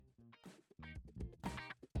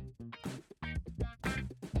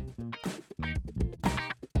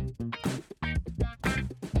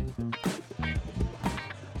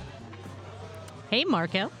Hey,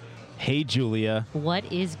 Marco. Hey, Julia. What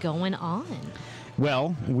is going on?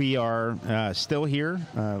 Well, we are still here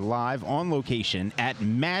live on location at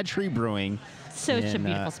Mad Tree Brewing. Such a in,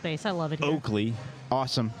 beautiful space. I love it here. Oakley.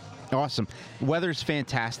 Awesome. Weather's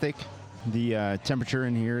fantastic. The temperature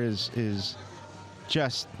in here is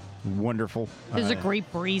just wonderful. There's a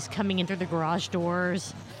great breeze coming in through the garage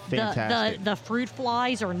doors. Fantastic. The fruit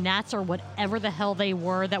flies or gnats or whatever the hell they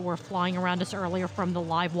were that were flying around us earlier from the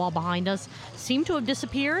live wall behind us seem to have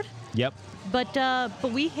disappeared. Yep. But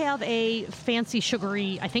we have a fancy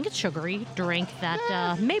sugary, I think it's sugary, drink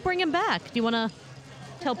that may bring him back. Do you want to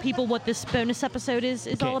tell people what this bonus episode is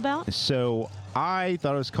all about? So I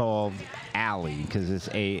thought it was called Alley because it's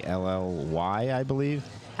A-L-L-Y, I believe.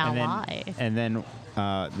 Ally. And then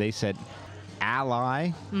they said Ally.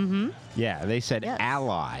 Mm-hmm. Yeah, they said Yes.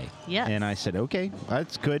 Ally. Yes. And I said, okay,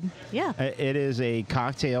 that's good. Yeah. It is a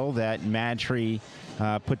cocktail that Mad Tree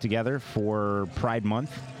put together for Pride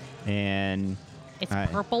Month. And It's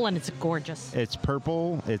purple and it's gorgeous. it's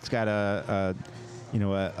purple. It's got a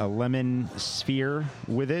lemon sphere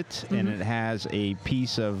with it, and it has a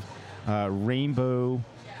piece of rainbow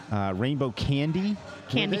candy.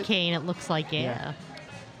 Candy with it. cane, it looks like, yeah.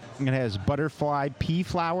 It has butterfly pea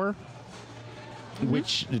flower,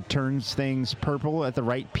 which turns things purple at the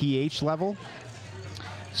right pH level.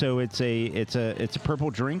 So it's a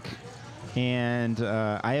purple drink, and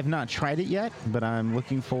I have not tried it yet, but I'm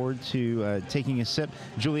looking forward to taking a sip.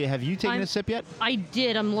 Julia, have you taken a sip yet? I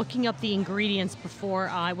did. I'm looking up the ingredients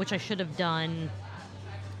which I should have done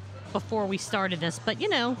before we started this. But,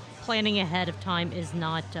 planning ahead of time is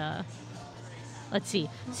not... Let's see.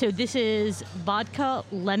 So this is vodka,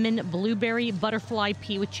 lemon, blueberry, butterfly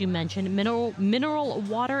pea, which you mentioned, mineral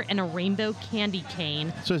water, and a rainbow candy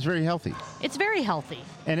cane. So it's very healthy. It's very healthy.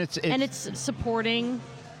 And it's supporting...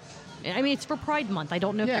 I mean, it's for Pride Month. I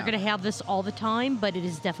don't know if they're going to have this all the time, but it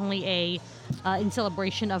is definitely in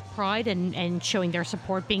celebration of Pride and showing their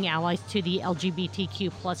support, being allies to the LGBTQ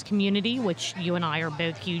plus community, which you and I are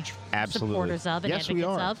both huge supporters of and advocates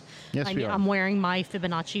of. Yes, we are. I'm wearing my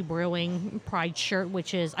Fibonacci Brewing Pride shirt,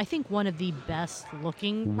 which is, I think, one of the best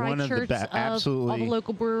looking Pride shirts of all the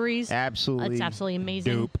local breweries. Absolutely. It's absolutely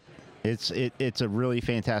amazing. Dope. It's a really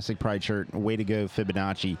fantastic Pride shirt. Way to go,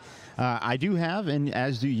 Fibonacci. I do have, and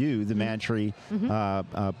as do you, the Mad Tree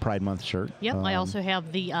Pride Month shirt. Yep, I also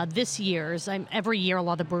have the this year's. Every year, a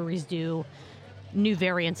lot of the breweries do new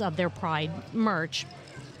variants of their Pride merch.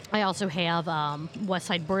 I also have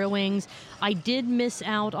Westside Brewing's. I did miss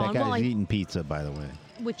out on... That guy's eating pizza, by the way.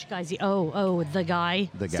 Which guy's... Oh, the guy.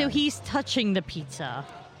 The guy. So he's touching the pizza.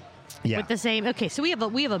 Yeah. With the same... Okay, so we have a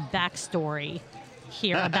backstory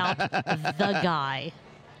here about the guy.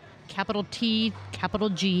 Capital T, capital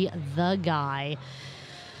G, the guy.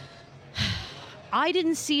 I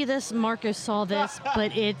didn't see this. Marco saw this,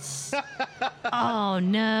 but it's... Oh,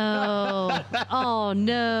 no. Oh,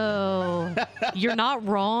 no. You're not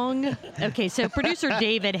wrong. Okay, so producer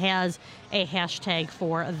David has a hashtag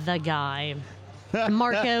for the guy.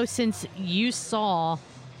 Marco, since you saw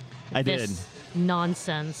this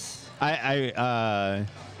nonsense... I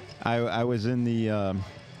was in the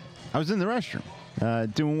restroom.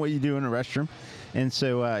 Doing what you do in a restroom, and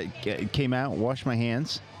so came out, washed my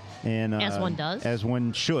hands, and as one does, as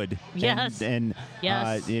one should. Yes, and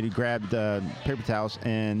yes. He grabbed paper towels,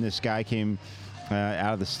 and this guy came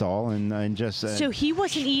out of the stall and just. So he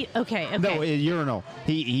wasn't Okay. No, a urinal.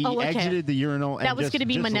 He exited the urinal. That was going to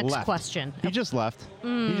be my next left. question. He just left.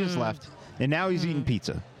 He just left, and now he's eating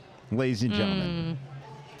pizza, ladies and gentlemen.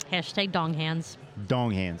 Hashtag dong hands.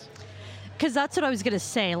 Dong hands. Because that's what I was going to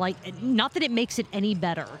say. Like, not that it makes it any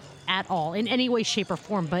better at all in any way, shape, or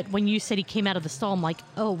form. But when you said he came out of the stall, I'm like,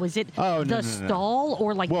 oh, was it stall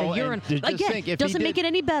or like the urine? Again, doesn't make it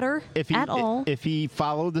any better at all. If he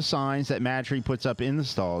followed the signs that Mad Tree puts up in the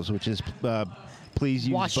stalls, which is please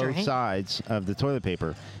use both sides of the toilet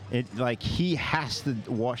paper, he has to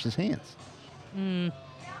wash his hands. He's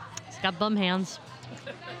got bum hands.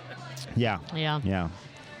 Yeah.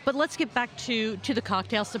 But let's get back to the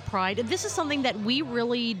cocktails of Pride. This is something that we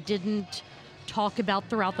really didn't talk about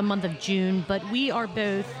throughout the month of June, but we are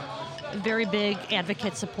both very big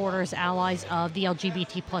advocates, supporters, allies of the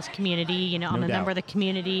LGBT plus community. I'm a member of the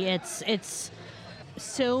community. It's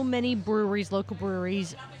so many breweries, local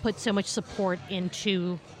breweries, put so much support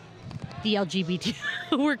into the LGBT.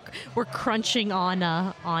 we're crunching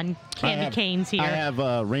on candy canes here. I have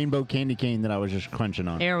a rainbow candy cane that I was just crunching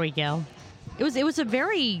on. There we go. It was a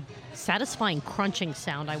very satisfying crunching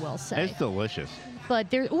sound, I will say. It's delicious. But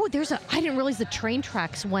I didn't realize the train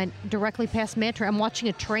tracks went directly past Mad Tree. I'm watching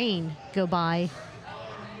a train go by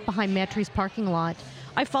behind Mad Tree's parking lot.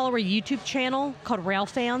 I follow a YouTube channel called Rail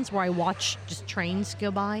Fans where I watch just trains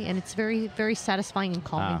go by, and it's very, very satisfying and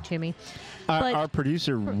calming to me. But Our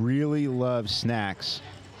producer really loves snacks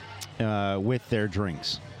with their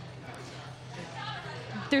drinks.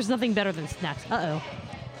 there's nothing better than snacks. Uh-oh.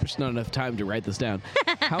 There's not enough time to write this down.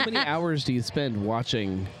 How many hours do you spend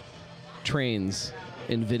watching trains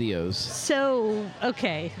in videos? So,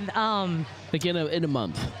 okay. Like in a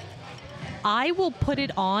month? I will put it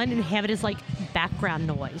on and have it as like background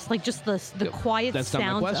noise, like just the quiet That's not my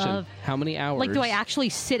sounds question. of. How many hours? Like, do I actually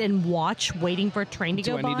sit and watch, waiting for a train to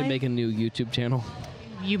Do go I by? need to make a new YouTube channel?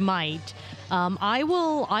 You might. I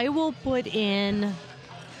will put in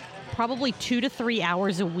probably 2 to 3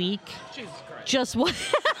 hours a week. Jesus Christ. Just what?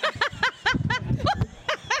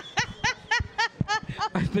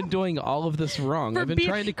 I've been doing all of this wrong. For I've been beer-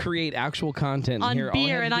 trying to create actual content On here. All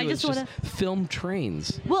beer, I and have to I do just is wanna- film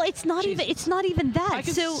trains. Well, it's not Jeez. even. It's not even that. I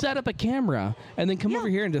can so set up a camera and then come Yeah. over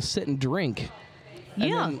here and just sit and drink. yeah,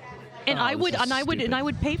 then- and Oh, I would, this is and I would, and stupid. I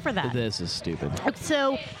would pay for that. This is stupid.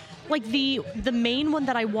 So, like the main one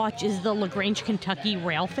that I watch is the LaGrange, Kentucky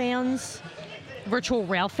Rail Fans, virtual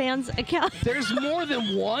Rail Fans account. There's more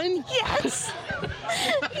than one? Yes.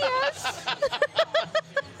 Yes.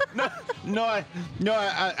 No,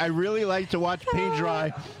 I really like to watch paint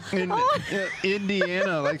dry in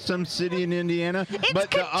Indiana, like some city in Indiana.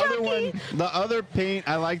 But the other Kentucky. one, the other paint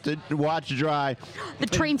I like to watch dry. The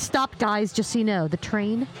train stopped, guys. Just so you know, the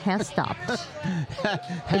train has stopped.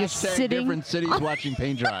 It is Hashtag sitting. different cities watching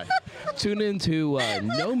paint dry. Tune into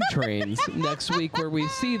Gnome Trains next week where we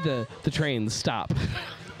see the trains stop.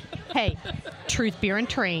 Hey, Truth Beer and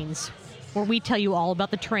Trains, where we tell you all about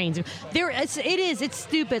the trains. It's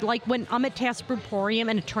stupid. Like when I'm at Task Emporium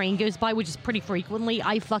and a train goes by, which is pretty frequently,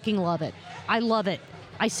 I fucking love it. I love it.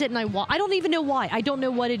 I sit and I watch. I don't even know why. I don't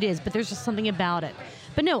know what it is, but there's just something about it.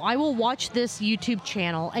 But no, I will watch this YouTube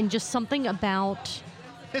channel and just something about.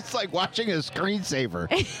 It's like watching a screensaver.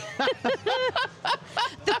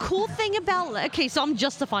 The cool thing about, okay, so I'm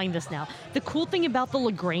justifying this now. The cool thing about the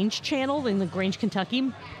LaGrange channel in LaGrange,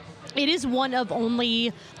 Kentucky, it is one of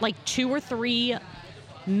only like 2 or 3 I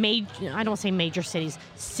don't want to say major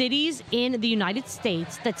cities in the United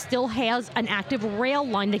States that still has an active rail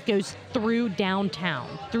line that goes through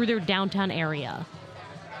their downtown area.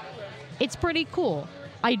 It's pretty cool.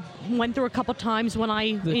 I went through a couple times when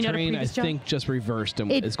I, The at a train, I previous job. think, just reversed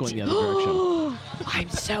and It- is going the other direction. I'm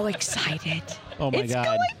so excited. Oh my It's God.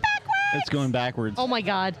 going backwards. It's going backwards. Oh my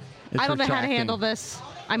God. It's I don't know how to retracting. handle this.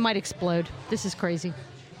 I might explode. This is crazy.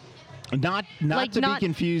 Not Like, to not- be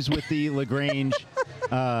confused with the LaGrange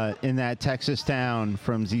in that Texas town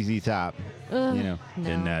from ZZ Top. no.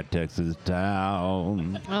 In that Texas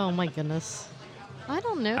town Oh my goodness. I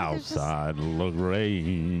don't know. There's just- outside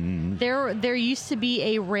LaGrange. There used to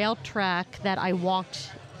be a rail track that I walked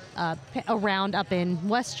around up in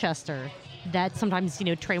Westchester. That sometimes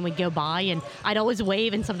train would go by and I'd always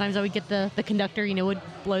wave, and sometimes I would get the conductor would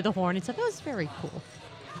blow the horn and stuff. It was very cool.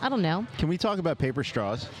 I don't know. Can we talk about paper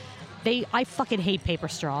straws? I fucking hate paper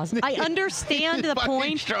straws. I understand the Fucking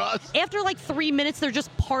point. straws. After like 3 minutes, they're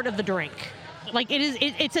just part of the drink. Like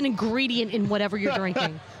it's an ingredient in whatever you're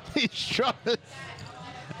drinking. These straws.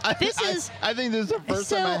 I think this is the first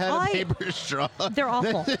So time I had a I- paper straw. They're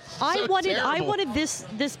awful. This is I so wanted terrible.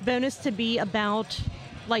 this bonus to be about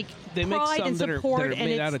like They make pride some and that are support, and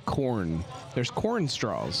made it's out of corn. There's corn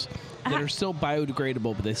straws that are still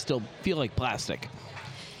biodegradable, but they still feel like plastic.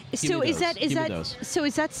 so me is those. that Give me those. so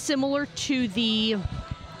is that similar to the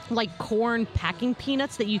like corn packing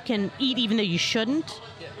peanuts that you can eat even though you shouldn't?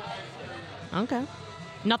 Okay.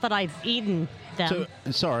 Not that I've eaten them.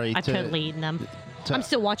 So, sorry. I've to, totally eaten them. to I'm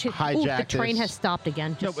still watching. Ooh, the hijack train this. has stopped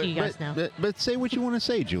again. Just so you guys know. But say what you want to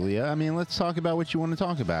say, Julia. I mean, let's talk about what you want to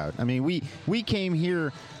talk about. I mean, we came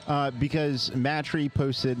here because Matry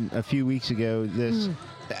posted a few weeks ago this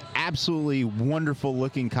absolutely wonderful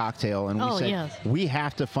looking cocktail, and we Oh, said yes. we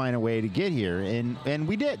have to find a way to get here, and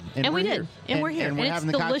we did, And we're we here. did, and we're here, and we're it's having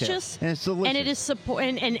the cocktail. delicious, and it's delicious, and it is support.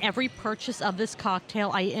 And every purchase of this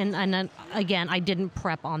cocktail, and again, I didn't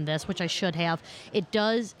prep on this, which I should have. It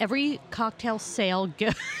does every cocktail sale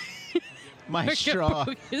go. My Your straw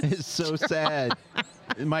book is so sad.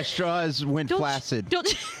 My straw went flaccid. Don't.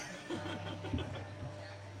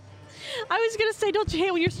 I was gonna say, don't you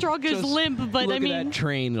hate when your straw goes Just limp, but look I at mean, that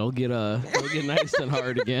train. It'll get nice and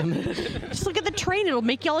hard again. just look at the train; it'll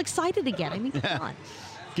make y'all excited again. I mean, come on.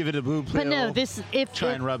 Give it a blue pill. But no,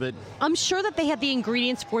 Try and rub it. I'm sure that they have the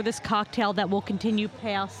ingredients for this cocktail that will continue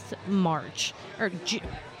past March or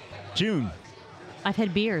June. I've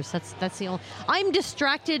had beers. That's the only. I'm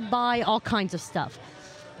distracted by all kinds of stuff.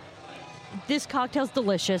 This cocktail's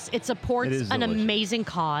delicious. It supports It is an delicious. amazing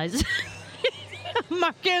cause.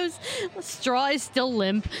 Marco's straw is still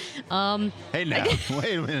limp. Hey, now,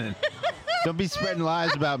 wait a minute. Don't be spreading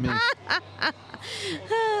lies about me.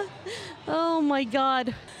 Oh my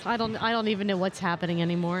God, I don't even know what's happening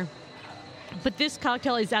anymore. But this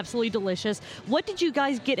cocktail is absolutely delicious. What did you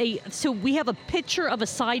guys get? So we have a pitcher of a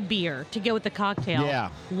side beer to go with the cocktail. Yeah.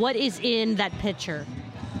 What is in that pitcher?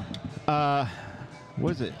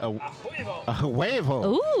 What is it? A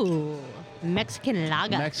huevo. Ooh, Mexican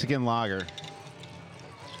lager. Mexican lager.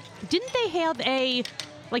 Didn't they have a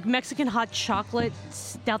Mexican hot chocolate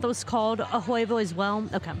stout that was called a huevo as well?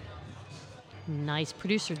 Okay. Nice.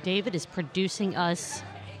 Producer David is producing us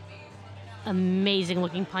amazing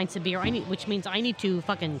looking pints of beer. Which means I need to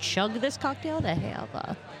fucking chug this cocktail to have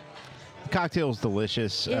a. The cocktail's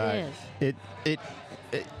delicious. It is.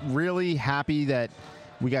 It really happy that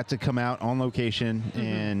we got to come out on location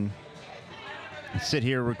and sit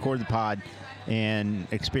here, record the pod, and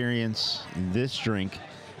experience this drink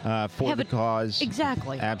for Have the it- cause.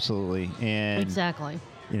 Exactly. Absolutely. And Exactly.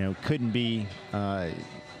 couldn't be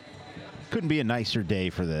a nicer day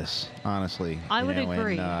for this, honestly. I would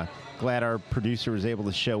agree. And, glad our producer was able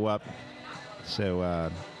to show up.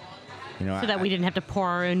 So, So that we didn't have to pour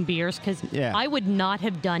our own beers, because Yeah. I would not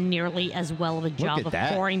have done nearly as well of a job at of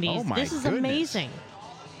that. pouring these. Oh my This is goodness. amazing.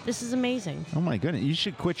 This is amazing. Oh my goodness! You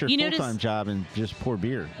should quit your You notice- full-time job and just pour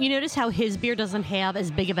beer. You notice how his beer doesn't have as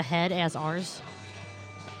big of a head as ours?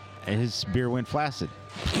 And his beer went flaccid.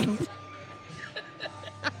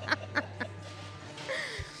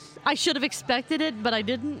 I should have expected it, but I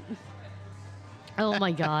didn't. Oh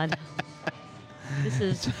my God. This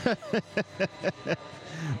is.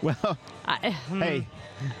 Well, hey,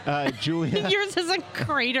 Julia. Yours is a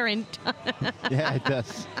crater in. Yeah, it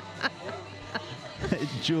does.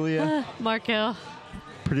 Julia, Marco.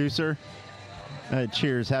 producer.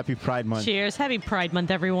 Cheers! Happy Pride Month. Cheers. Happy Pride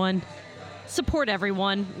Month, everyone. Support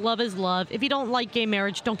everyone. Love is love. If you don't like gay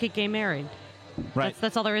marriage, don't get gay married. Right.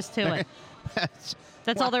 That's all there is to it.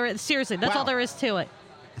 That's all there is. Seriously, that's all Wow. there is to it.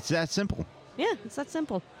 It's that simple. Yeah, it's that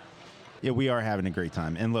simple. Yeah, we are having a great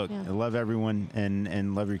time. And look, Yeah. I love everyone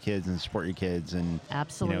and love your kids and support your kids and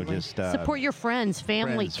Absolutely. just support your friends,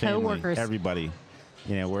 family, friends, family, coworkers. everybody.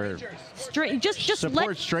 We're Just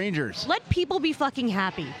support strangers. let people be fucking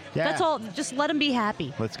happy. Yeah. That's all. Just let them be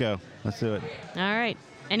happy. Let's go. Let's do it. All right.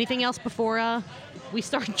 Anything else before we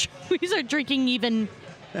start drinking even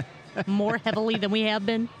more heavily than we have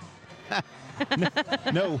been?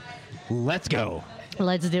 No, let's go.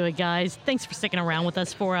 Let's do it, guys. Thanks for sticking around with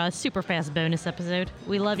us for a super fast bonus episode.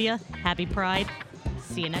 We love you. Happy Pride.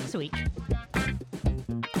 See you next week.